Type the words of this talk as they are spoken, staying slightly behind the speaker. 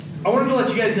I wanted to let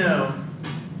you guys know,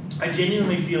 I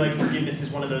genuinely feel like forgiveness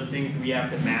is one of those things that we have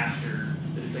to master,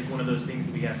 that it's like one of those things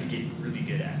that we have to get really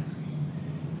good at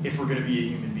if we're going to be a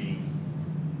human being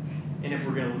and if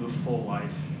we're going to live a full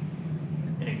life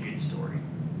and a good story.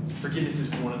 Forgiveness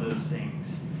is one of those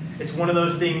things. It's one of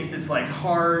those things that's like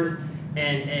hard,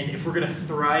 and if we're going to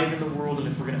thrive in the world and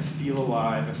if we're going to feel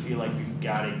alive, I feel like we've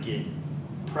got to get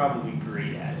probably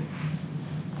great at it,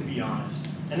 to be honest.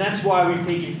 And that's why we've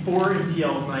taken 4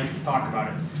 MTL nights to talk about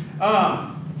it.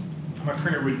 My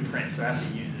printer wouldn't print, so I have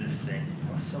to use this thing.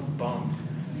 I was so bummed.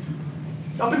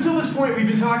 Up until this point, we've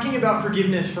been talking about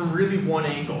forgiveness from really one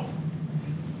angle.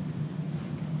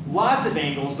 Lots of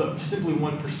angles, but simply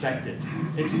one perspective.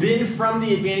 It's been from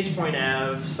the advantage point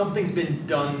of something's been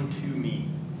done to me.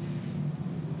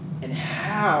 And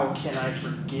how can I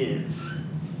forgive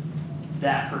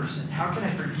that person? How can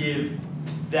I forgive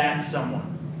that someone?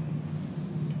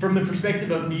 From the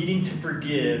perspective of needing to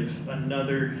forgive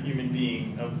another human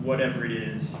being of whatever it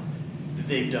is that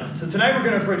they've done. So tonight we're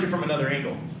going to approach it from another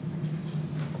angle.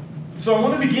 So I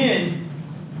want to begin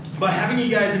by having you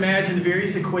guys imagine the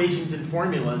various equations and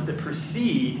formulas that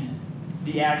precede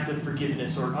the act of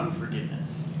forgiveness or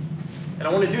unforgiveness. And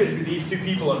I want to do it through these 2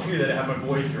 people up here that I have my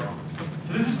boys draw.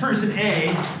 So this is person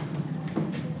A,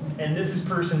 and this is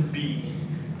person B.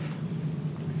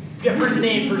 You've got person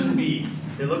A and person B.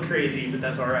 They look crazy, but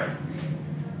that's all right.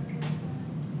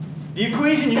 The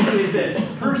equation usually is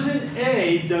this. Person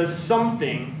A does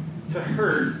something to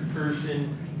hurt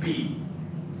person B.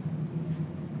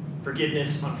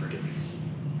 Forgiveness, unforgiveness.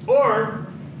 Or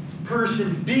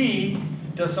person B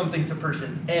does something to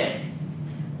person A.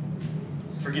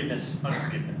 Forgiveness,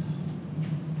 unforgiveness.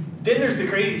 Then there's the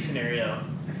crazy scenario.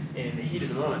 In the heat of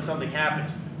the moment, something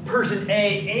happens. Person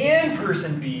A and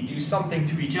person B do something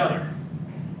to each other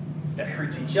that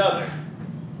hurts each other.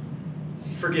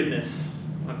 Forgiveness,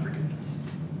 unforgiveness.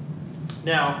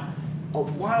 Now, a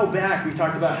while back we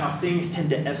talked about how things tend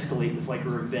to escalate with like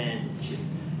revenge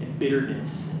and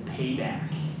bitterness and payback.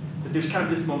 That there's kind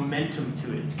of this momentum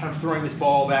to it. It's kind of throwing this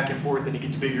ball back and forth and it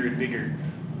gets bigger and bigger.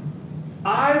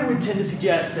 I would tend to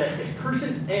suggest that if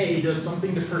person A does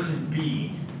something to person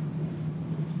B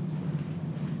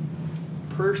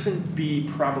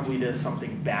probably does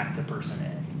something back to person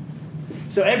A.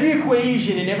 So every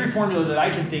equation and every formula that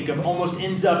I can think of almost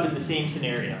ends up in the same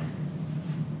scenario.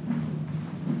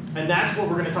 And that's what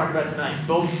we're going to talk about tonight,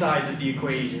 both sides of the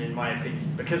equation, in my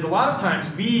opinion. Because a lot of times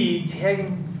we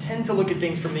tend to look at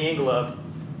things from the angle of,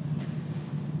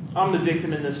 I'm the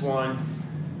victim in this one,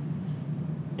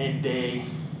 and they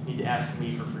need to ask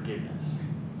me for forgiveness.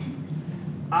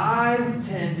 I would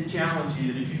tend to challenge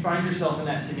you that if you find yourself in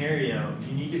that scenario,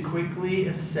 you need to quickly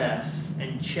assess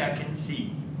and check and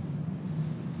see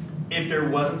if there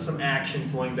wasn't some action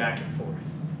flowing back and forth.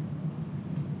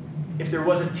 If there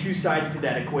wasn't 2 sides to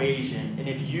that equation, and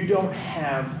if you don't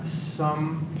have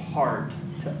some part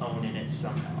to own in it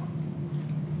somehow.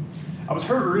 I was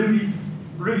hurt really,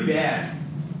 really bad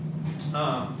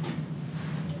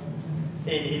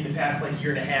in the past like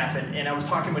year and a half, and I was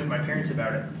talking with my parents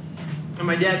about it. And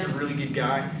my dad's a really good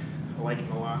guy. I like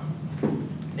him a lot.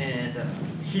 And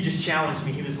he just challenged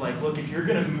me. He was like, look, if you're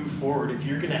going to move forward, if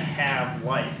you're going to have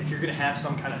life, if you're going to have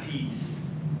some kind of peace,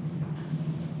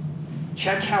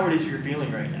 check how it is you're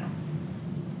feeling right now.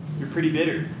 You're pretty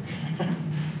bitter.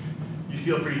 You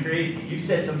feel pretty crazy. You've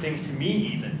said some things to me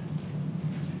even.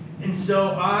 And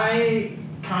so I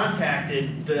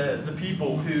contacted the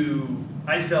people who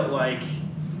I felt like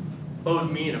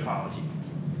owed me an apology.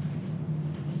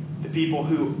 The people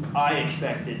who I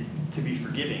expected to be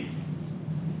forgiving.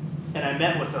 And I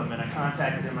met with them and I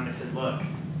contacted them and I said, look,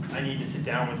 I need to sit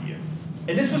down with you.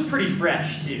 And this was pretty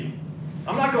fresh too.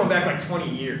 I'm not going back like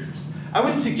 20 years. I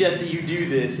wouldn't suggest that you do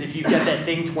this if you've got that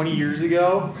thing 20 years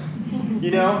ago.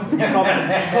 You know? You call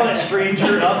that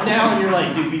stranger up now and you're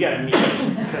like, dude, we got to meet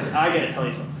because I got to tell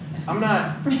you something.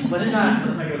 Let's not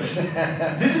go there.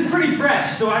 This is pretty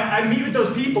fresh. So I meet with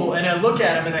those people and I look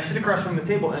at them and I sit across from the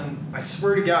table and I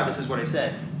swear to God, this is what I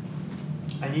said.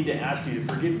 I need to ask you to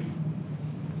forgive me.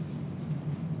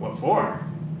 What for?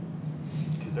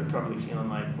 Because they're probably feeling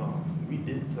like, well, we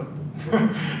did something.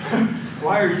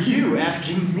 Why are you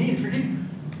asking me to forgive you?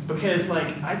 Because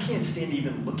like, I can't stand to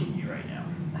even look at you right now.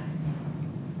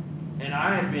 And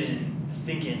I have been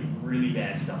thinking really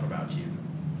bad stuff about you.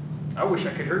 I wish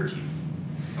I could hurt you.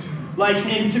 Like,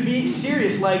 and to be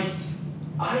serious, like,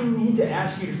 I need to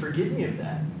ask you to forgive me of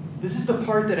that. This is the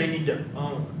part that I need to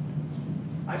own.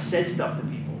 I've said stuff to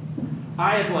people.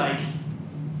 I'm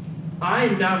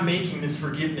not making this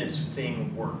forgiveness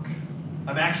thing work.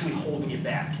 I'm actually holding it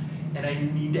back. And I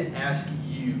need to ask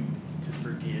you to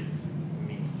forgive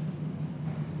me.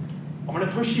 I'm going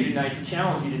to push you tonight to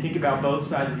challenge you to think about both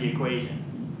sides of the equation.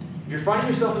 If you're finding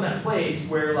yourself in that place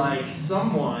where, like,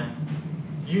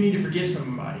 you need to forgive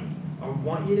somebody, I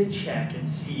want you to check and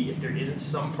see if there isn't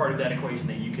some part of that equation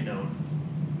that you can own.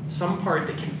 Some part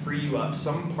that can free you up,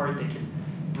 some part that can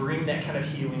bring that kind of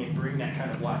healing and bring that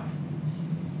kind of life.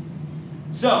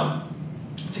 So,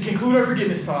 to conclude our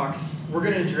forgiveness talks, we're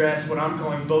going to address what I'm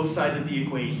calling both sides of the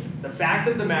equation. The fact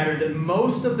of the matter that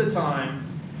most of the time,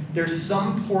 there's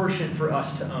some portion for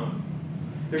us to own.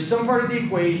 There's some part of the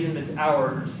equation that's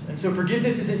ours. And so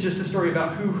forgiveness isn't just a story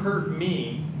about who hurt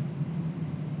me.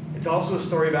 It's also a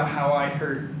story about how I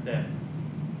hurt them.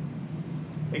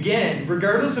 Again,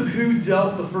 regardless of who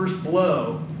dealt the first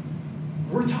blow,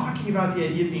 we're talking about the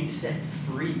idea of being set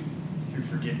free through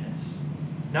forgiveness.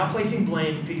 Not placing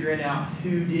blame and figuring out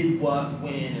who did what,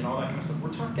 when, and all that kind of stuff.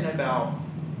 We're talking about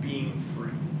being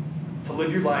free, to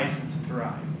live your life and to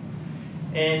thrive.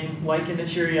 And like in that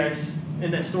story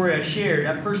I shared,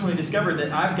 I've personally discovered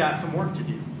that I've got some work to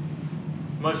do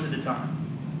most of the time.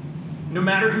 No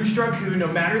matter who struck who, no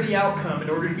matter the outcome, in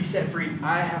order to be set free,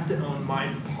 I have to own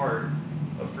my part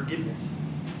of forgiveness.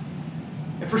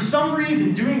 And for some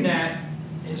reason, doing that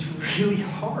is really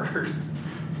hard.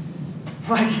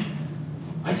 Like,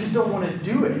 I just don't want to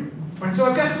do it. And so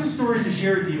I've got some stories to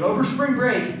share with you. Over spring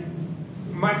break,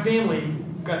 my family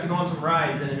got to go on some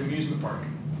rides at an amusement park.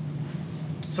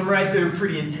 Some rides that are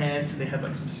pretty intense, and they had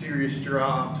like some serious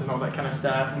drops and all that kind of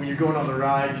stuff. And when you're going on the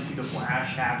ride, you see the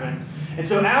flash happen. And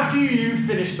so after you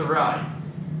finish the ride,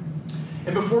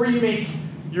 and before you make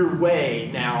your way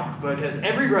now, because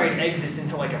every ride exits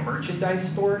into like a merchandise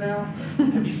store now.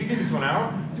 Have you figured this one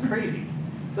out? It's crazy.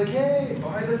 It's like, hey,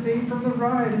 buy the thing from the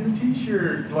ride and the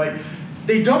t-shirt. Like,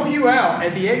 they dump you out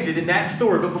at the exit in that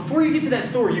store, but before you get to that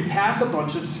store, you pass a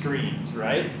bunch of screens,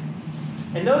 right?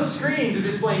 And those screens are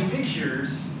displaying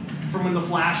pictures from when the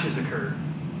flashes occurred.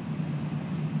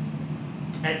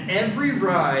 At every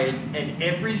ride and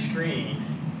every screen,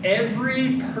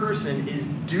 every person is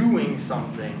doing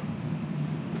something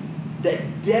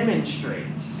that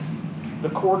demonstrates the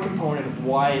core component of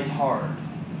why it's hard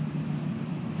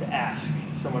to ask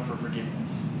someone for forgiveness,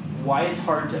 why it's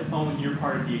hard to own your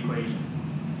part of the equation.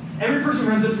 Every person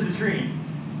runs up to the screen,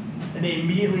 and they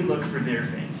immediately look for their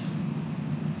face.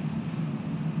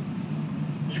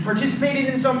 You participated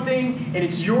in something, and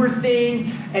it's your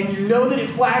thing, and you know that it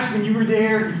flashed when you were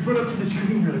there. You run up to the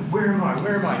screen, and you're like, where am I?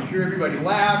 Where am I? You hear everybody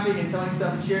laughing and telling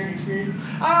stuff and sharing experiences.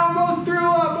 I almost threw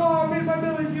up. Oh, it made my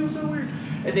belly feel so weird.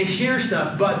 And they share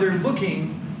stuff, but they're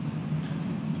looking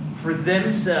for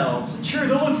themselves. And sure,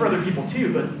 they'll look for other people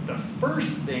too, but the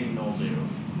first thing they'll do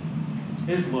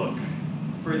is look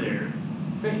for their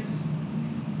face.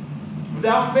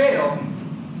 Without fail,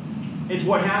 it's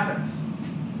what happens.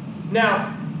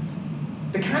 Now,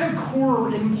 the kind of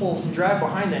core impulse and drive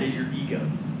behind that is your ego.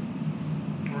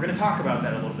 We're going to talk about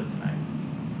that a little bit tonight.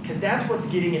 Because that's what's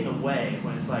getting in the way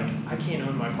when it's like, I can't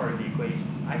own my part of the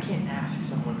equation. I can't ask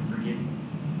someone to forgive me.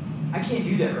 I can't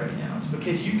do that right now. It's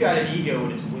because you've got an ego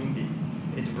and it's wounded,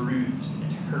 and it's bruised, and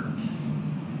it's hurt.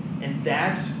 And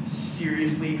that's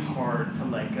seriously hard to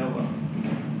let go of.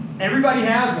 Everybody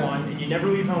has one, and you never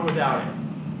leave home without it.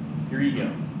 Your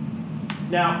ego.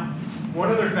 Now, one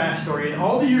other fast story. In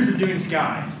all the years of doing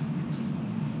Sky,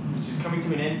 which is coming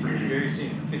to an end for me very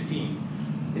soon, 15.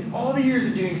 In all the years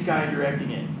of doing Sky and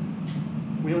directing it,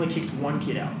 we only kicked one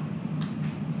kid out.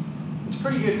 It's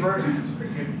pretty good verdict. It's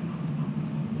pretty good,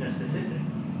 statistic,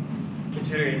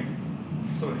 considering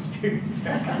some of the students.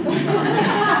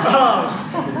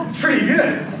 It's pretty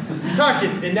good. You're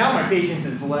talking, and now my patience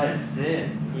is bled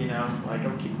thin. Like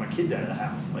I'll kick my kids out of the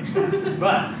house, like bastard.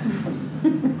 But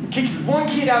kicked one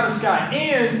kid out of Sky,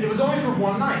 and it was only for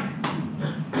one night.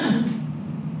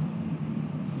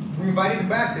 We invited him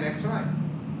back the next night.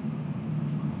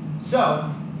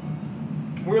 So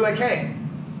we were like, hey,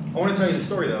 I want to tell you the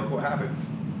story though of what happened.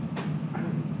 I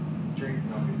don't drink,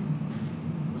 no beer.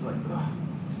 It was like, ugh.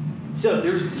 So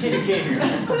there was this kid who came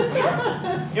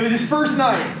here. It was his first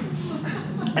night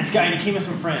at Sky, and he came with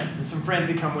some friends, and some friends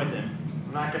had come with him.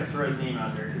 I'm not going to throw his name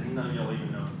out there because none of y'all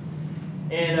even know.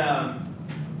 And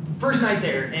first night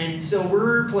there, and so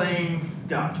we're playing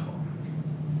dodgeball.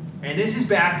 And this is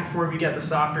back before we got the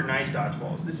softer, nice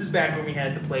dodgeballs. This is back when we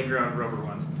had the playground rubber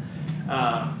ones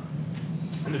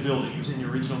in the building. It was in the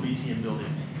original BCM building.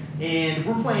 And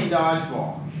we're playing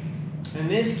dodgeball.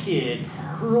 And this kid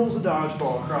hurls a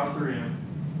dodgeball across the room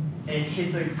and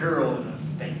hits a girl in the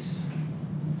face.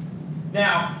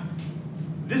 Now,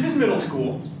 this is middle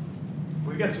school.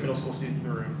 We've got some middle school students in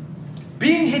the room.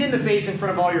 Being hit in the face in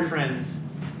front of all your friends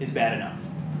is bad enough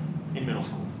in middle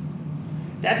school.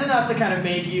 That's enough to kind of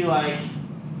make you like,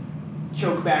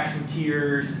 choke back some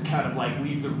tears and kind of like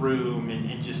leave the room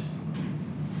and just,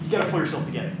 you gotta pull yourself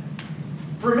together.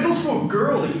 For a middle school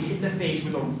girl to get hit in the face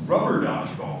with a rubber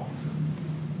dodgeball,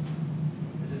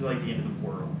 this is like the end of the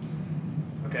world,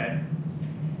 okay?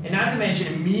 And not to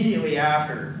mention, immediately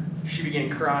after, she began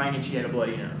crying and she had a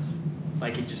bloody nose.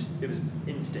 Like it was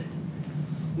instant.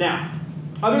 Now,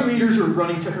 other leaders were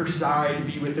running to her side to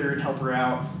be with her and help her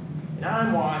out. And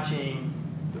I'm watching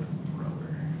the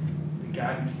thrower, the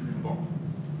guy who threw the ball.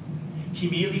 He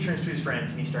immediately turns to his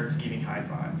friends and he starts giving high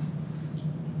fives.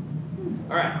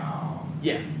 All right,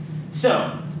 yeah.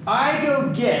 So I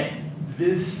go get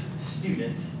this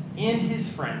student and his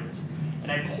friends,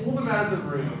 and I pull them out of the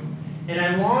room, and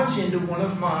I launch into one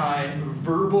of my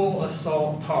verbal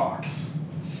assault talks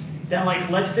that like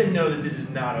lets them know that this is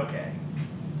not okay,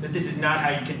 that this is not how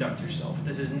you conduct yourself.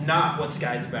 This is not what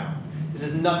Sky's about. This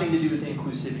has nothing to do with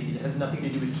inclusivity. It has nothing to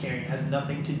do with caring. It has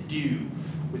nothing to do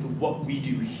with what we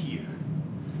do here.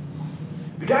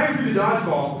 The guy who threw the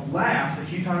dodgeball laughed a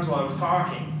few times while I was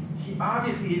talking. He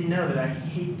obviously didn't know that I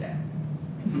hate that.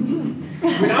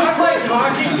 When I'm like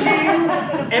talking to you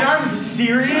and I'm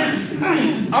serious,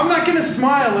 I'm not gonna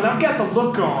smile and I've got the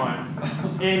look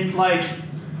on and like,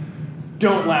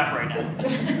 don't laugh right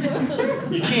now.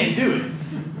 You can't do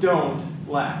it. Don't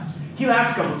laugh. He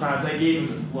laughed a couple times. I gave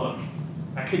him this look.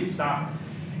 I couldn't stop.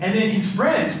 And then his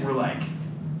friends were like,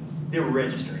 they were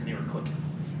registering, they were clicking.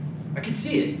 I could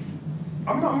see it.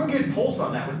 I'm a good pulse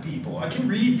on that with people. I can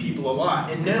read people a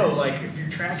lot and know like if you're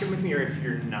tracking with me or if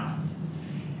you're not.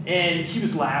 And he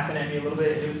was laughing at me a little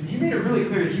bit. He made it really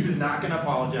clear that he was not going to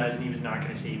apologize and he was not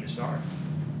going to say he was sorry.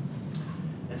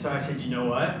 And so I said, you know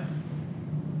what?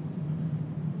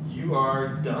 You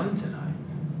are done tonight.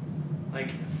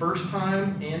 Like, first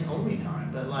time and only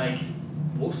time. But, like,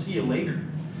 we'll see you later.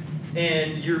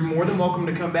 And you're more than welcome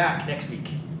to come back next week.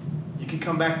 You can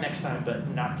come back next time, but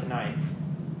not tonight.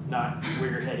 Not where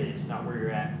your head is, not where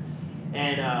you're at.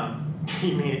 And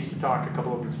he managed to talk a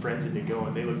couple of his friends into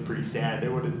going. They looked pretty sad. They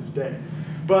wanted to stay.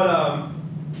 But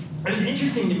it was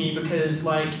interesting to me because,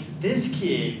 like, this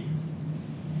kid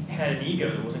had an ego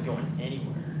that wasn't going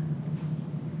anywhere.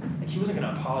 Like, he wasn't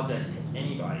going to apologize to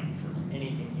anybody for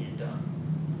anything he had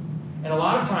done. And a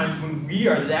lot of times when we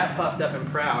are that puffed up and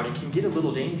proud, it can get a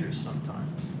little dangerous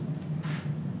sometimes.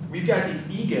 We've got these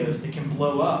egos that can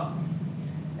blow up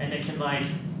and they can, like,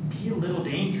 be a little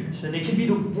dangerous. And they can be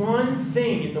the one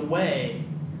thing in the way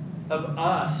of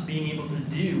us being able to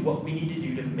do what we need to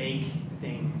do to make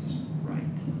things right.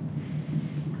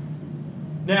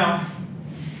 Now,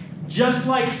 just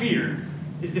like fear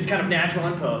is this kind of natural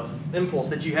impulse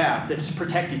that you have that's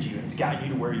protected you and it's gotten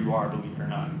you to where you are, believe it or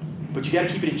not. But you got to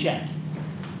keep it in check.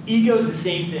 Ego's the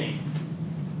same thing.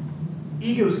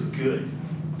 Ego's good.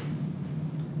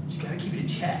 But you got to keep it in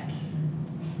check.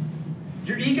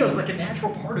 Your ego is like a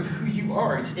natural part of who you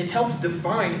are. It's helped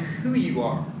define who you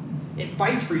are. It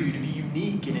fights for you to be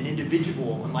unique and an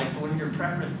individual and like to learn your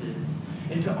preferences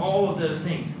and to all of those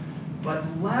things. But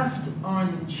left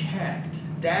unchecked,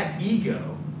 that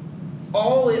ego,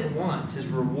 all it wants is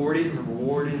rewarded and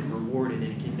rewarded and rewarded,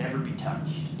 and it can never be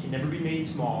touched. It can never be made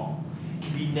small. It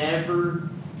can be never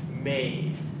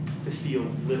made to feel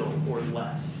little or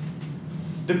less.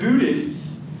 The Buddhists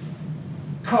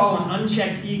call an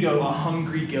unchecked ego a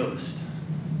hungry ghost.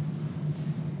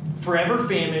 Forever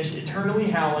famished,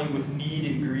 eternally howling with need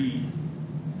and greed.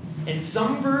 And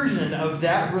some version of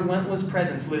that relentless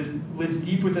presence lives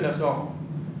deep within us all.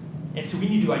 And so we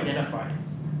need to identify it.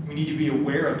 We need to be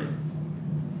aware of it.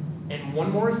 And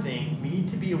one more thing, we need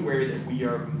to be aware that we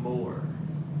are more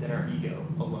than our ego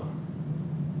alone.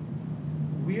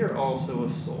 We are also a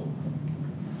soul.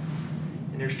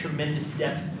 And there's tremendous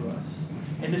depth to us.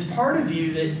 And this part of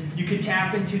you that you could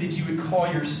tap into that you would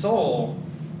call your soul,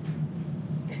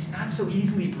 it's not so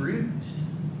easily bruised.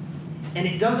 And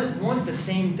it doesn't want the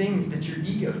same things that your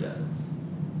ego does.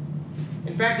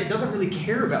 In fact, it doesn't really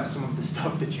care about some of the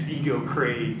stuff that your ego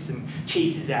craves and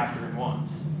chases after and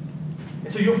wants.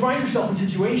 And so you'll find yourself in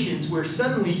situations where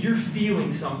suddenly you're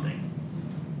feeling something.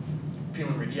 I'm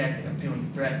feeling rejected. I'm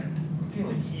feeling threatened. I'm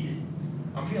feeling heated.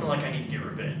 I'm feeling like I need to get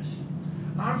revenge.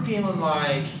 I'm feeling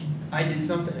like I did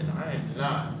something and I am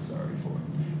not sorry for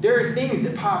it. There are things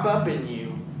that pop up in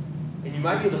you, and you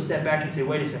might be able to step back and say,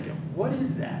 wait a second, what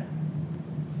is that?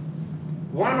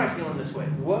 Why am I feeling this way?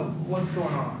 What's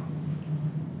going on?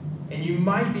 And you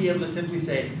might be able to simply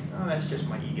say, oh, that's just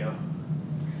my ego.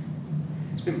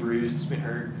 It's been bruised, it's been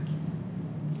hurt.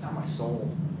 It's not my soul.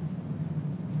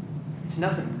 It's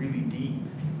nothing really deep.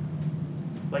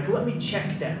 Like, let me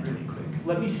check that really quick.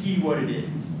 Let me see what it is.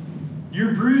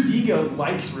 Your bruised ego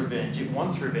likes revenge. It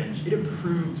wants revenge. It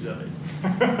approves of it.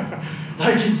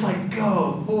 Like, it's like,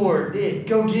 go for it.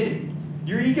 Go get it.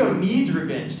 Your ego needs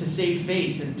revenge to save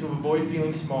face and to avoid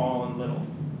feeling small and little.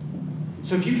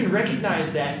 So if you can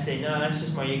recognize that and say, no, that's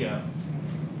just my ego.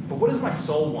 But what does my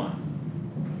soul want?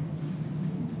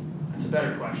 That's a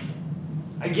better question.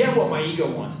 I get what my ego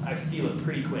wants. I feel it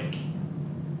pretty quick.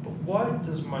 But what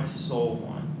does my soul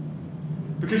want?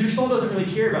 Because your soul doesn't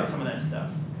really care about some of that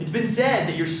stuff. It's been said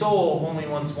that your soul only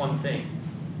wants one thing.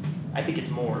 I think it's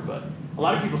more, but a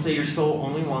lot of people say your soul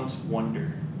only wants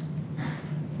wonder.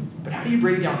 But how do you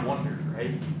break down wonder,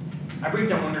 right? I break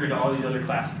down wonder into all these other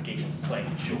classifications. It's like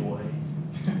joy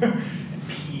and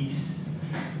peace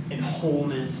and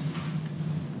wholeness.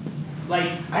 Like,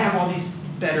 I have all these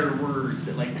better words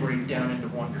that like break down into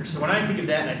wonder. So when I think of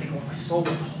that and I think, oh, my soul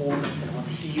wants wholeness and it wants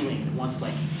healing and it wants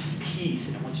like peace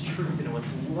and it wants truth and it wants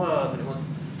love and it wants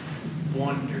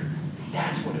wonder.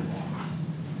 That's what it wants.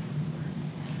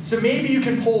 So maybe you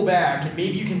can pull back and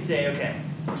maybe you can say, okay,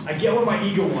 I get what my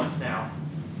ego wants now,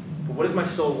 but what does my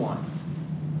soul want?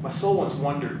 My soul wants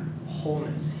wonder,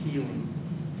 wholeness, healing,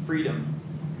 freedom.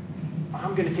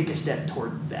 I'm going to take a step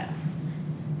toward that.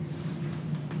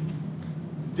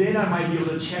 Then I might be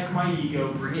able to check my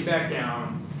ego, bring it back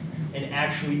down, and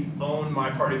actually own my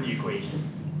part of the equation.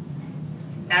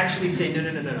 Actually say,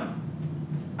 no.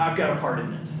 I've got a part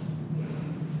in this.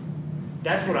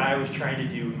 That's what I was trying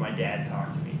to do when my dad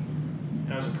talked to me.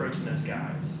 And I was approaching those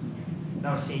guys. And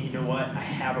I was saying, you know what? I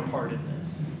have a part in this.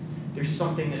 There's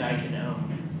something that I can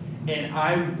own. And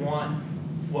I want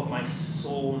what my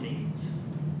soul needs,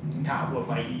 not what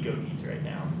my ego needs right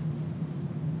now.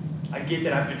 I get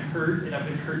that I've been hurt and I've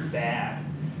been hurt bad.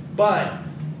 But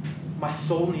my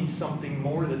soul needs something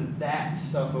more than that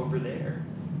stuff over there.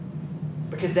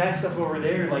 Because that stuff over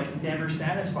there, like, never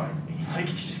satisfies me. Like,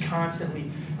 it's just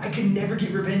constantly, I could never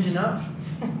get revenge enough.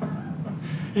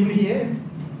 In the end,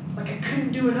 like, I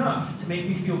couldn't do enough to make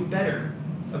me feel better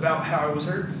about how I was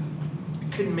hurt.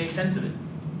 I couldn't make sense of it.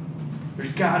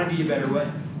 There's got to be a better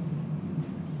way.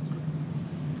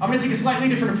 I'm going to take a slightly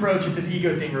different approach at this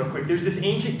ego thing real quick. There's this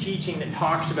ancient teaching that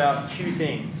talks about two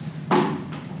things.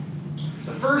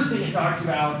 The first thing it talks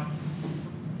about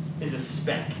is a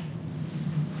speck.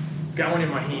 I've got one in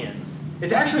my hand.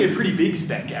 It's actually a pretty big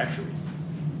speck, actually.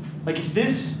 Like if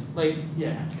this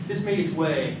made its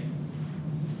way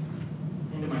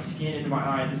into my skin, into my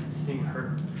eye, this thing would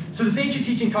hurt. So this ancient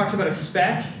teaching talks about a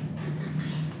speck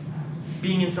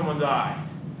being in someone's eye.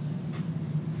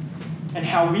 And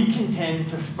how we can tend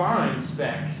to find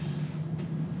specks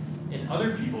in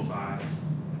other people's eyes.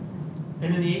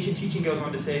 And then the ancient teaching goes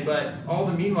on to say, but all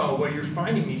the meanwhile, while you're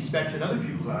finding these specks in other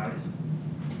people's eyes,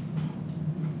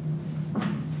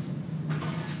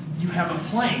 you have a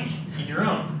plank in your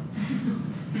own.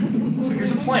 So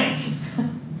here's a plank.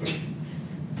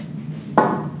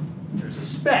 There's a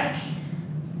speck.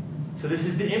 So this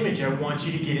is the image I want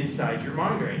you to get inside your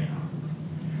mind right now.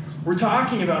 We're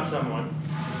talking about someone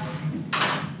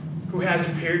who has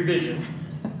impaired vision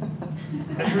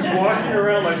and who's walking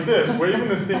around like this, waving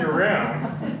this thing around.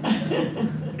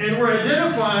 And we're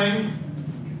identifying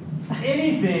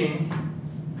anything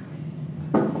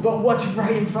but what's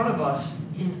right in front of us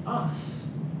in us.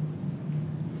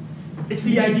 It's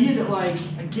the idea that, like,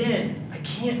 again, I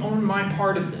can't own my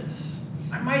part of this.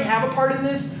 I might have a part in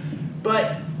this,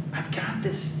 but I've got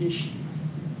this issue,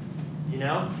 you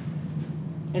know?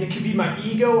 And it could be my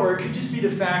ego, or it could just be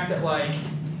the fact that, like,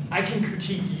 I can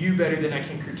critique you better than I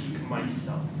can critique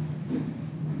myself.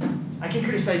 I can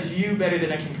criticize you better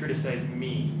than I can criticize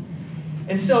me.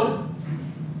 And so,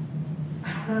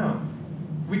 I don't know.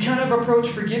 We kind of approach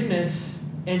forgiveness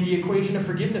and the equation of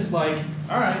forgiveness like,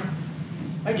 all right,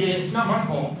 I get it. It's not my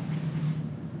fault.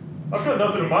 I've got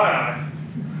nothing in my eye.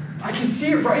 I can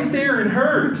see it right there in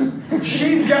hers.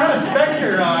 She's got a speck in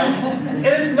her eye, and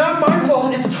it's not my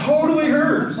fault. It's totally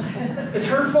hers. It's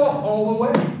her fault all the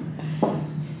way.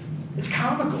 It's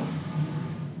comical.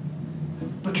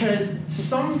 Because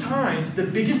sometimes the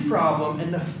biggest problem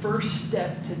and the first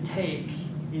step to take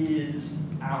is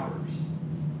ours.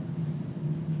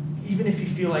 Even if you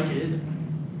feel like it isn't.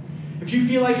 If you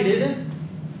feel like it isn't,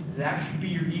 that could be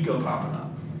your ego popping up.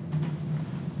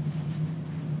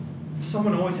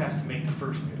 Someone always has to make the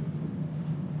first move.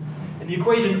 And the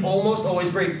equation almost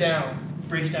always breaks down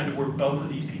to where both of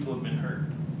these people have been hurt.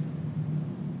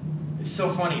 It's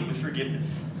so funny with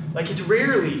forgiveness. Like, it's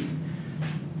rarely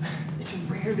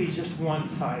just one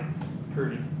side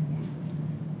hurting.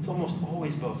 It's almost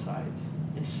always both sides.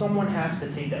 And someone has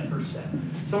to take that first step.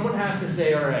 Someone has to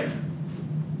say, all right,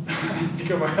 I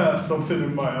think I might have something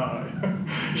in my eye.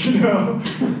 You know?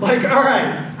 Like, all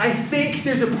right, I think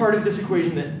there's a part of this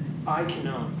equation that I can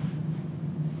own.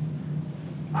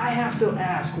 I have to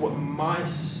ask what my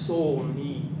soul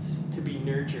needs to be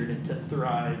nurtured and to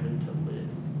thrive and to live.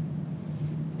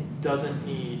 It doesn't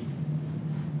need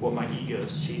what my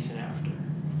ego's chasing after.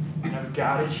 And I've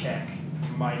got to check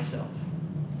myself.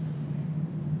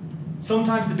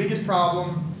 Sometimes the biggest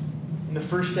problem and the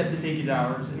first step to take is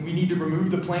ours, and we need to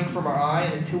remove the plank from our eye,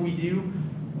 and until we do,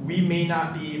 we may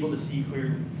not be able to see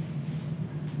clearly.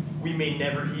 We may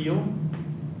never heal,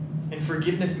 and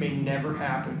forgiveness may never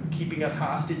happen, keeping us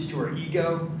hostage to our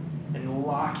ego and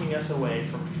locking us away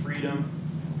from freedom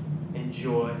and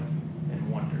joy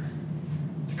and wonder.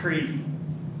 It's crazy.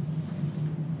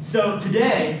 So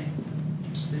today,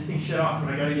 this thing shut off,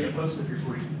 but I got to get it posted up here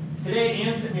for you. Today,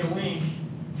 Ann sent me a link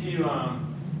to a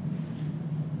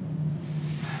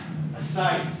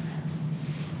site.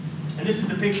 And this is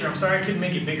the picture. I'm sorry I couldn't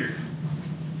make it bigger.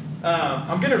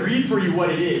 I'm going to read for you what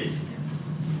it is.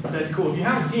 That's cool. If you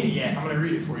haven't seen it yet, I'm going to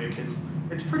read it for you because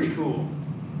it's pretty cool.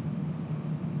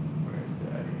 Where is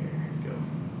that? Here we go.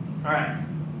 All right.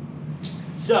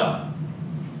 So,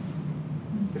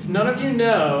 if none of you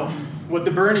know what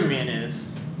the Burning Man is,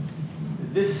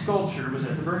 this sculpture was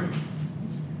at the Burning Man.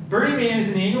 Burning Man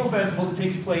is an annual festival that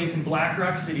takes place in Black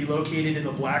Rock City, located in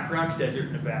the Black Rock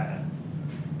Desert, Nevada.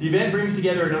 The event brings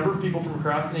together a number of people from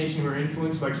across the nation who are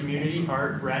influenced by community,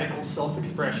 art, radical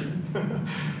self-expression,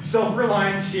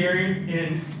 self-reliance, sharing,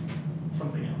 and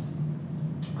something else.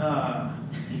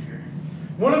 Let's see here.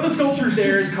 One of the sculptures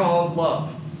there is called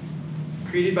Love,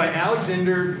 created by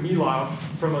Alexander Milov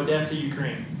from Odessa,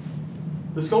 Ukraine.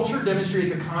 The sculpture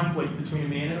demonstrates a conflict between a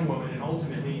man and a woman and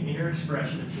ultimately an inner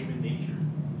expression of human nature.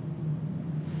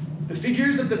 The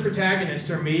figures of the protagonists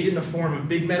are made in the form of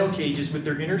big metal cages with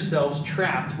their inner selves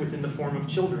trapped within the form of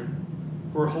children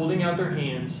who are holding out their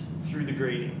hands through the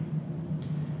grating.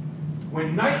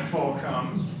 When nightfall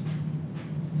comes,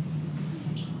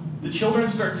 the children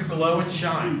start to glow and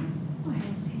shine,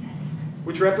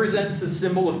 which represents a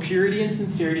symbol of purity and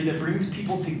sincerity that brings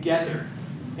people together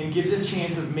and gives a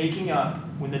chance of making up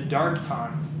when the dark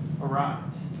time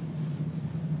arrives.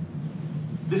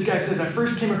 This guy says, I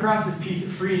first came across this piece at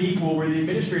Free and Equal where the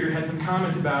administrator had some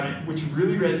comments about it, which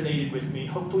really resonated with me.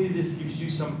 Hopefully this gives you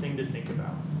something to think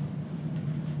about.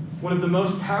 One of the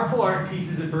most powerful art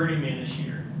pieces at Burning Man this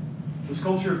year, the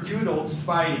sculpture of two adults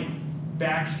fighting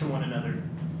backs to one another,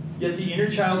 yet the inner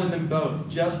child in them both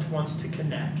just wants to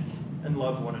connect and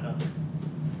love one another.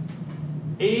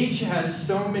 Age has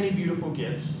so many beautiful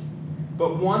gifts,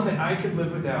 but one that I could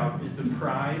live without is the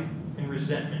pride and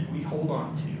resentment we hold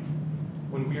on to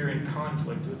when we are in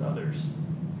conflict with others.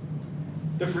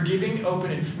 The forgiving,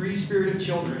 open, and free spirit of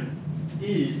children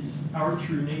is our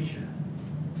true nature.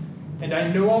 And I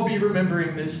know I'll be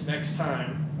remembering this next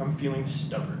time I'm feeling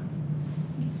stubborn.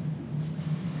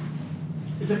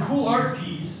 It's a cool art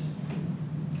piece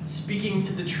speaking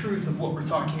to the truth of what we're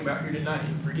talking about here tonight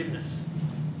in forgiveness.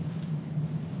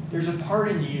 There's a part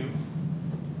in you,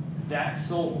 that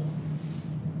soul,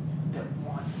 that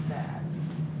wants that.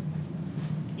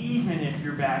 Even if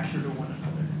your backs are to one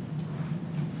another.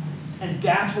 And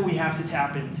that's what we have to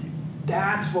tap into.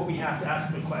 That's what we have to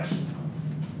ask the question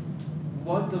of.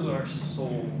 What does our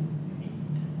soul need?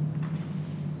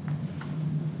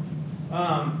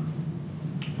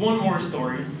 One more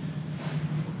story.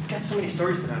 I've got so many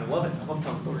stories tonight. I love it. I love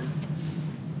telling stories.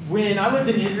 When I lived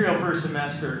in Israel for a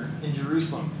semester in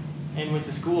Jerusalem and went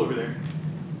to school over there,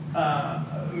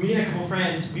 me and a couple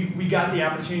friends, we got the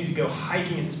opportunity to go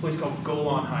hiking at this place called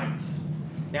Golan Heights.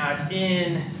 Now it's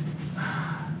in,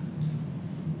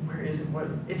 where is it?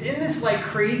 It's in this like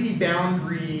crazy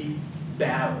boundary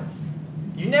battle.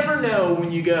 You never know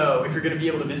when you go if you're going to be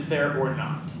able to visit there or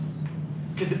not,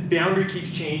 because the boundary keeps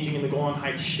changing and the Golan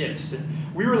Heights shifts.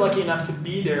 And we were lucky enough to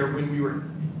be there when we were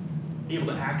able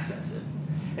to access it.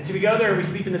 And so we go there and we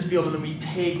sleep in this field, and then we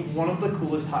take one of the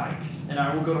coolest hikes. And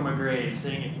I will go to my grave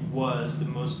saying it was the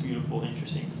most beautiful,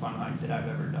 interesting, fun hike that I've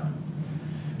ever done.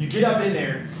 You get up in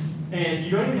there, and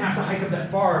you don't even have to hike up that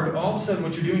far, but all of a sudden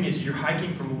what you're doing is you're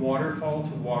hiking from waterfall to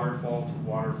waterfall to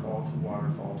waterfall to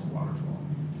waterfall to waterfall.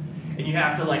 And you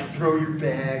have to like throw your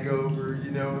bag over,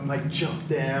 you know, and like jump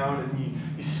down, and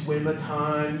you swim a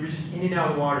ton. You're just in and out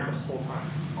of the water the whole time.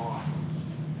 It's awesome.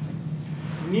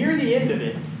 Near the end of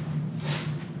it,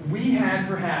 we had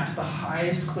perhaps the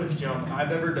highest cliff jump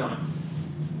I've ever done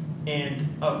and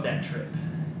of that trip.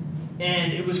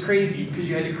 And it was crazy because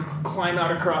you had to climb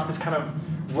out across this kind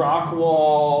of rock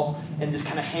wall and just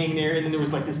kind of hang there. And then there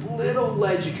was like this little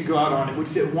ledge you could go out on. It would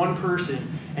fit one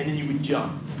person, and then you would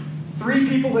jump. 3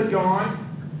 people had gone,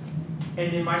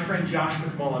 and then my friend Josh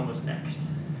McMullen was next.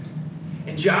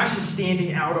 And Josh is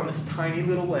standing out on this tiny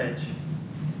little ledge.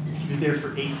 He was there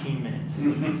for 18 minutes.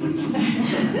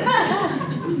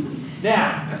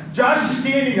 Now, Josh is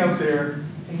standing up there,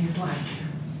 and he's like,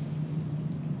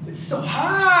 it's so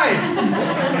high.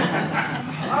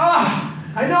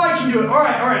 I know I can do it. All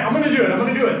right, I'm going to do it.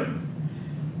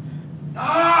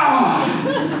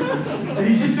 And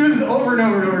he's just doing this over and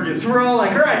over and over again. So we're all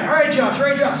like, all right, Josh.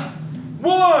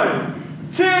 1,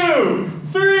 2,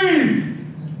 3.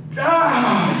 All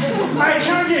right,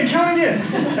 count again.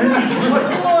 And we're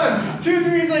like, 1, 2,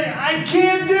 3. He's like, I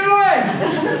can't do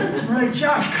it. We're like,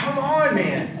 Josh, come on,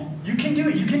 man. You can do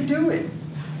it.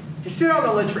 He stood on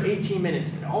the ledge for 18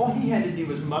 minutes, and all he had to do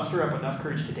was muster up enough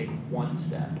courage to take one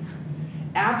step.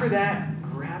 After that,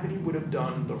 gravity would have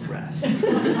done the rest.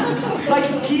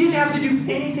 Like, he didn't have to do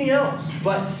anything else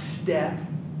but step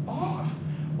off.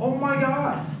 Oh my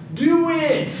God, do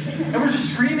it! And we're just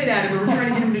screaming at him, and we're trying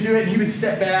to get him to do it, and he would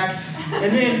step back.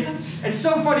 And then, it's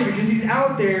so funny because he's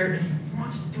out there, and he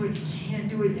wants to do it, he can't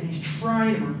do it, and he's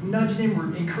trying, and we're nudging him,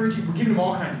 we're encouraging, we're giving him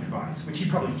all kinds of advice, which he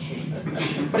probably hates.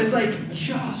 But it's like,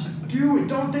 just do it,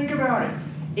 don't think about it.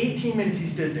 18 minutes he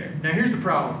stood there. Now here's the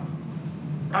problem.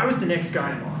 I was the next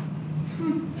guy in line.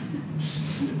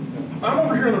 I'm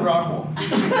over here on the rock wall.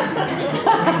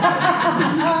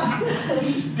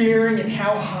 Staring at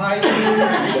how high it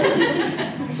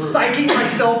is. Psyching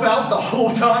myself out the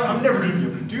whole time. I'm never going to be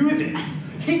able to do this.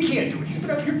 He can't do it. He's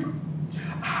been up here for...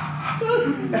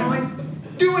 And I'm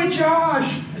like, do it,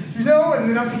 Josh! You know, and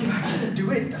then I'm thinking, I can't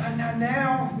do it. Not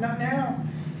now.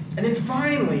 And then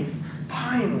finally,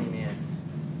 man,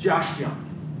 Josh jumped.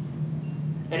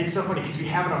 And it's so funny because we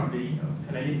have it on video,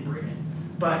 and I didn't bring it.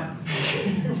 But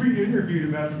we interviewed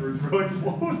him afterwards. We're like,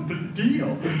 what was the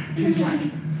deal? He's like,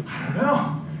 I don't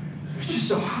know. It was just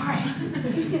so high.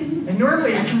 And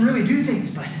normally I can really do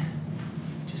things, but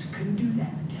just couldn't do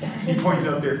that. He points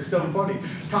out there. It's so funny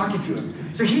talking to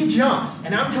him. So he jumps,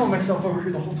 and I'm telling myself over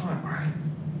here the whole time, all right,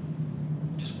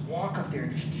 just walk up there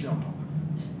and just jump off.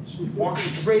 Just walk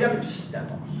straight up and just step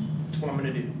off. That's what I'm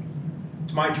going to do.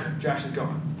 It's my turn. Josh is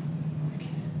going.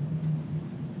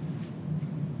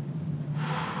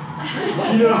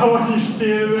 You know, when you're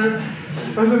standing there,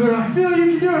 and then they're like, Phil, you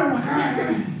can do it. I'm like, all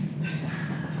right.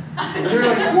 And they're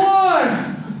like,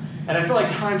 1. And I feel like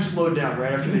time slowed down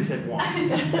right after they said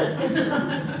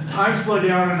 1. Time slowed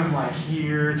down, and I'm like,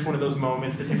 here. It's one of those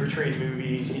moments that they portray in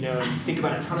movies, you know, and you think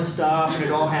about a ton of stuff, and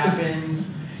it all happens.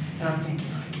 And I'm thinking,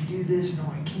 I can do this. No,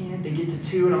 I can't. They get to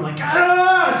 2, and I'm like,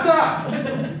 stop.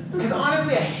 Because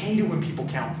honestly, I hate it when people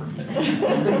count for me. I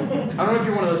don't know if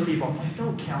you're one of those people. I'm like,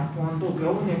 don't count for them. They'll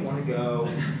go when they want to go.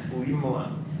 We'll leave them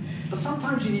alone. But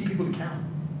sometimes you need people to count,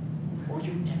 or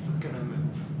you're never going to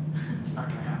move. It's not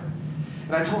going to happen.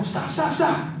 And I told them, stop.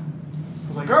 I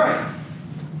was like, all right,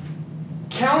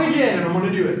 count again, and I'm going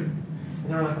to do it. And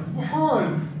they're like,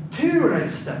 1, 2, and I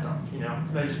just stepped off, you know,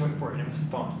 and I just went for it, and it was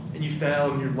fun. And you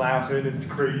fell, and you're laughing, and it's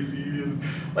crazy, and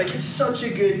like, it's such a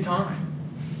good time.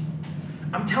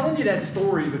 I'm telling you that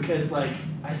story because, like,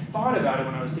 I thought about it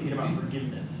when I was thinking about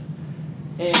forgiveness.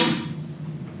 And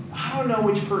I don't know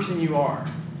which person you are.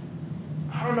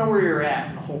 I don't know where you're at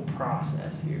in the whole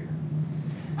process here.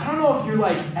 I don't know if you're,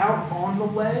 like, out on the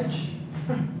ledge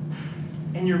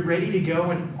and you're ready to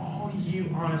go, and all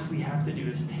you honestly have to do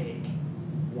is take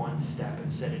one step and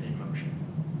set it in motion.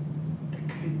 That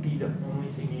could be the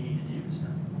only thing you need to do is step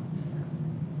one step.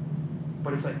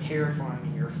 But it's, like, terrifying,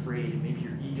 and you're afraid, and maybe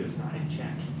your ego's not in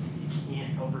check. You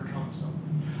can't overcome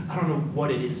something. I don't know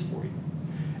what it is for you.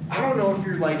 I don't know if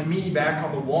you're like me back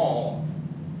on the wall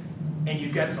and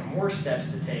you've got some more steps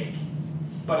to take.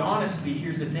 But honestly,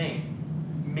 here's the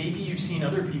thing. Maybe you've seen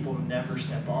other people never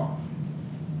step off.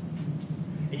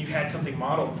 And you've had something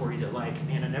modeled for you that, like,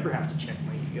 man, I never have to check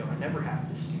my ego. I never have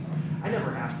to steal. I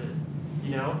never have to,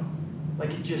 you know?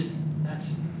 Like, it's just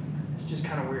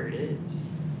kind of where it is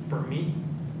for me.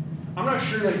 I'm not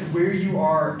sure, like, where you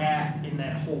are at in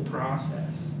that whole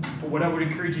process. But what I would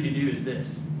encourage you to do is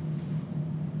this.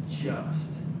 Just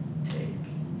take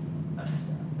a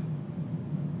step.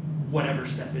 Whatever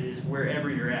step it is, wherever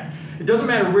you're at. It doesn't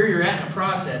matter where you're at in the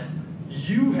process.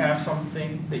 You have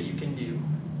something that you can do,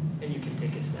 and you can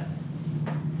take a step.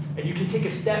 And you can take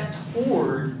a step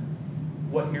toward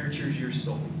what nurtures your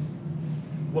soul,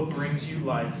 what brings you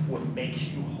life, what makes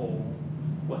you whole,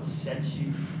 what sets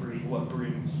you free, what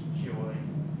brings joy.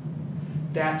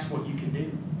 That's what you can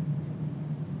do.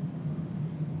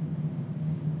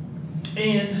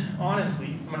 And honestly,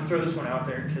 I'm going to throw this one out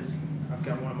there because I've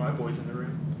got one of my boys in the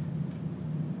room.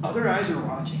 Other eyes are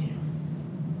watching you.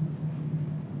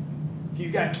 If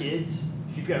you've got kids,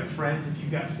 if you've got friends, if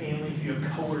you've got family, if you have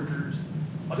coworkers,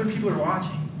 other people are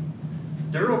watching.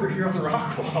 they're over here on the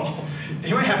rock wall.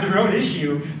 They might have their own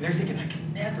issue, and they're thinking, I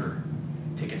can never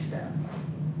take a step.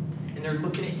 And they're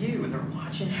looking at you, and they're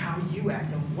watching how you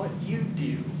act and what you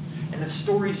do, and the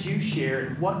stories you share,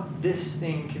 and what this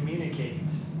thing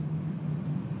communicates.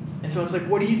 And so it's like,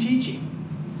 what are you teaching?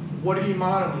 What are you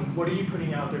modeling? What are you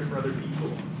putting out there for other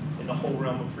people in the whole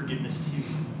realm of forgiveness too?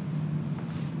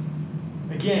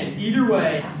 Again, either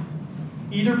way,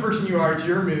 either person you are, it's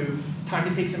your move. It's time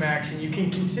to take some action. You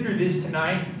can consider this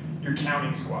tonight your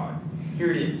counting squad. Here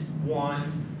it is.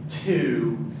 1,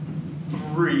 2,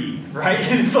 3, right?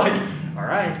 And it's like, all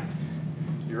right,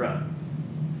 you're up.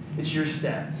 It's your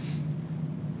step.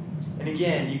 And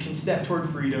again, you can step toward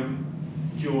freedom,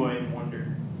 joy, and wonder.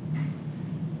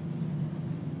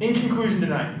 In conclusion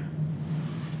tonight,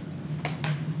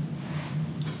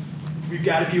 we've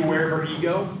got to be aware of our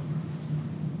ego.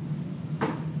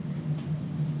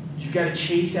 You've got to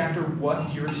chase after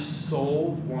what your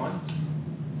soul wants.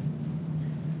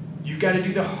 You've got to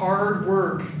do the hard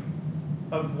work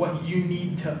of what you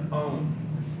need to own.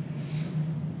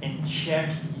 And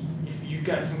check if you've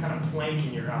got some kind of plank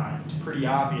in your eye. It's pretty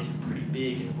obvious and pretty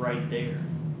big and right there.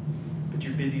 But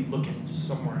you're busy looking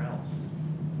somewhere else.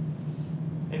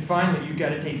 And finally, you've got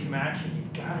to take some action.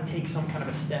 You've got to take some kind of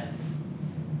a step.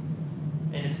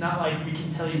 And it's not like we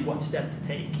can tell you what step to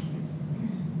take.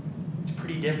 It's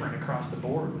pretty different across the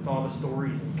board with all the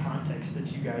stories and context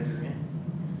that you guys are in.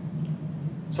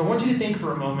 So I want you to think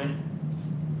for a moment.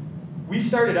 We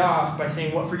started off by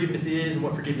saying what forgiveness is and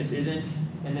what forgiveness isn't.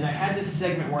 And then I had this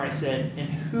segment where I said, and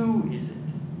who is it?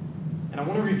 And I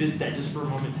want to revisit that just for a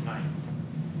moment tonight.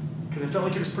 Because I felt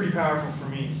like it was pretty powerful for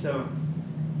me. So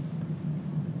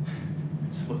I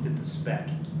just looked at the spec.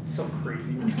 It's so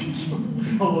crazy.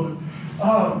 I love it.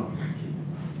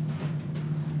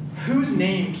 Whose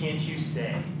name can't you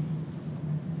say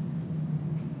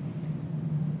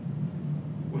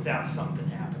without something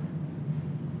happening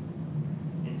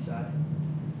inside?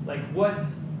 Like,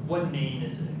 what name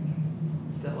is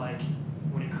it that, like,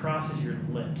 when it crosses your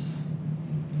lips,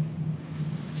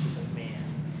 it's just like, man.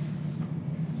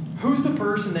 Who's the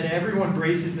person that everyone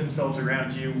braces themselves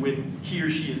around you when he or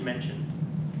she is mentioned?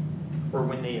 Or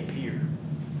when they appear?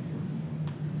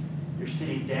 You're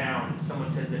sitting down, and someone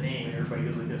says the name, and everybody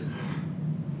goes like this.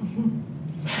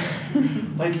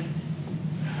 Like,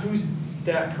 who's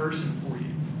that person for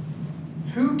you?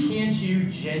 Who can't you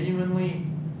genuinely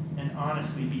and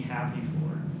honestly be happy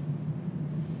for?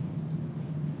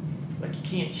 Like, you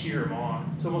can't cheer them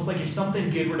on. It's almost like if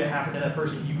something good were to happen to that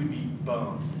person, you would be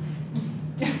bummed.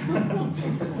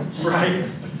 Right?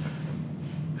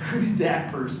 Who's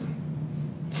that person?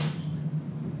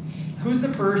 Who's the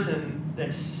person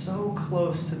that's so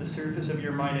close to the surface of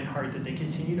your mind and heart that they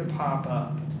continue to pop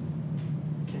up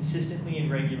consistently and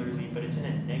regularly, but it's in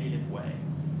a negative way?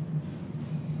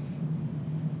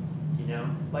 You know?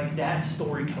 Like, that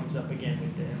story comes up again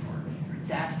with them, or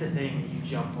that's the thing that you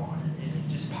jump on, and it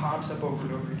just pops up over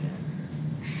and over again.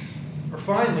 Or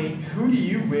finally, who do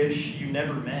you wish you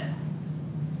never met?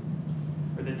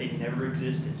 Or that they never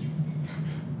existed?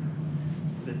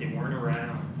 Or that they weren't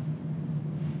around?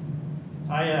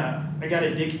 I got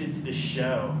addicted to this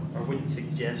show. I wouldn't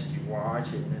suggest you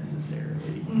watch it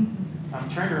necessarily. I'm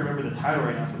trying to remember the title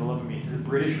right now for the love of me. It's a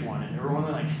British one, and there were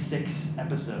only like 6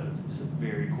 episodes. It was a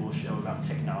very cool show about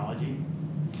technology.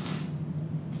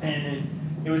 And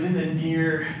it was in the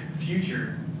near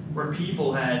future where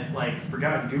people had like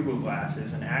forgotten Google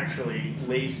glasses, and actually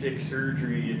LASIK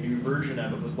surgery, a new version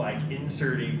of it was like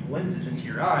inserting lenses into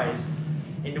your eyes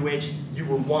into which you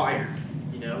were wired,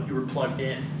 you know, you were plugged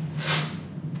in.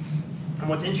 And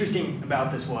what's interesting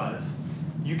about this was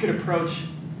you could approach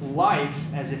life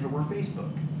as if it were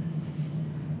Facebook.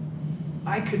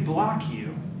 I could block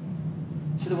you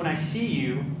so that when I see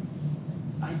you,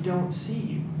 I don't see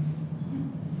you.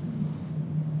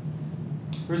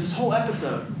 There's this whole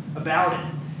episode about it,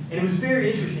 and it was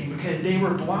very interesting because they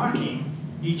were blocking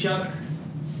each other.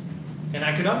 And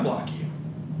I could unblock you,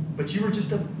 but you were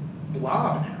just a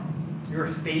blob now. You're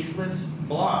a faceless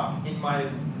blob in my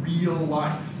real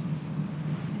life.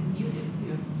 And muted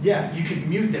too. Yeah, you could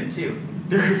mute them too.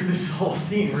 There was this whole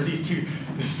scene where this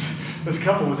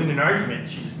couple was in an argument.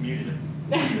 She just muted him.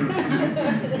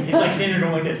 He's like standing there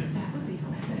going like this. That would be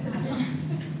helpful.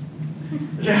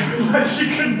 Yeah, like she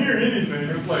couldn't hear anything.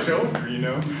 It was like over, you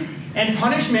know. And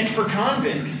punishment for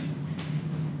convicts.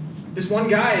 This one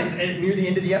guy near the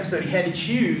end of the episode, he had to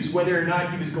choose whether or not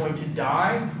he was going to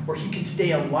die or he could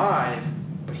stay alive,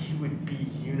 but he would be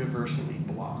universally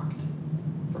blocked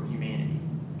from humanity.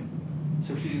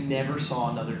 So he never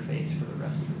saw another face for the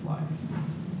rest of his life.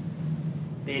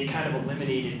 They had kind of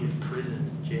eliminated with prison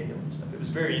and jail and stuff. It was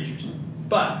very interesting.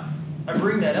 But I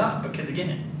bring that up because,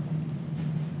 again,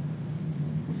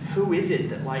 who is it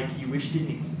that you wish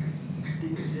didn't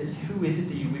exist? Who is it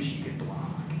that you wish you could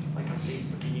block, on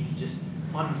Facebook, and you could just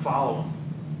unfollow them,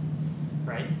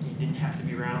 right? You didn't have to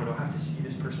be around. I don't have to see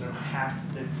this person. I don't have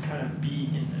to kind of be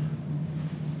in them.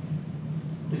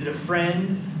 Is it a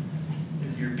friend?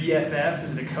 Is it your BFF?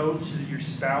 Is it a coach? Is it your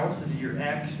spouse? Is it your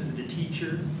ex? Is it a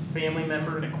teacher, family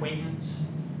member, an acquaintance,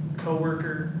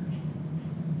 coworker?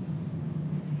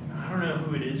 I don't know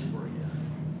who it is for you.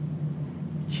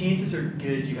 Chances are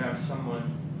good you have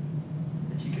someone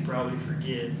that you could probably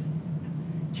forgive.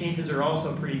 Chances are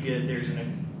also pretty good there's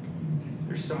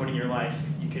someone in your life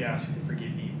you could ask to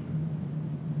forgive you.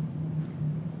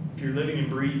 If you're living and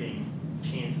breathing,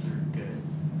 chances are good.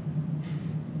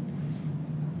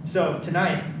 So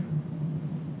tonight,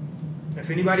 if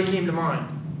anybody came to mind,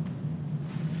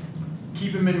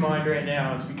 keep them in mind right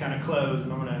now as we kind of close,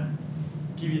 and I'm going to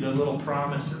give you the little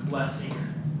promise or blessing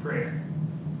or prayer.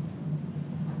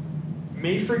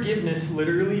 May forgiveness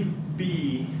literally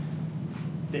be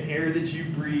the air that you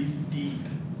breathe deep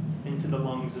into the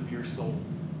lungs of your soul.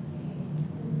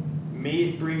 May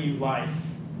it bring you life.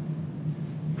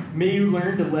 May you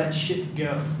learn to let shit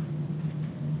go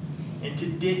and to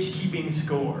ditch keeping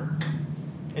score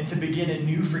and to begin a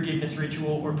new forgiveness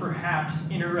ritual, or perhaps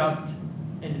interrupt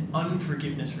an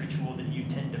unforgiveness ritual that you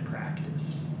tend to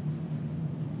practice.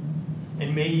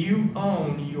 And may you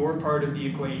own your part of the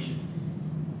equation.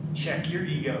 Check your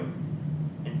ego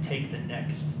and take the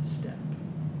next step.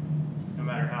 No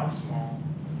matter how small,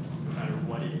 no matter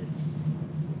what it is.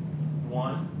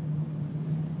 1,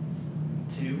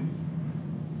 2,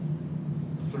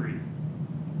 3.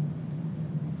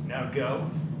 Now go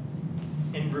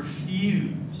and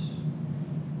refuse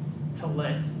to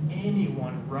let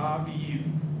anyone rob you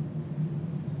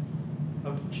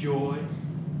of joy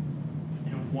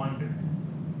and wonder,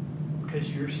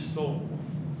 because your soul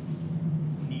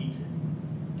needs it.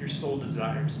 Your soul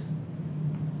desires it.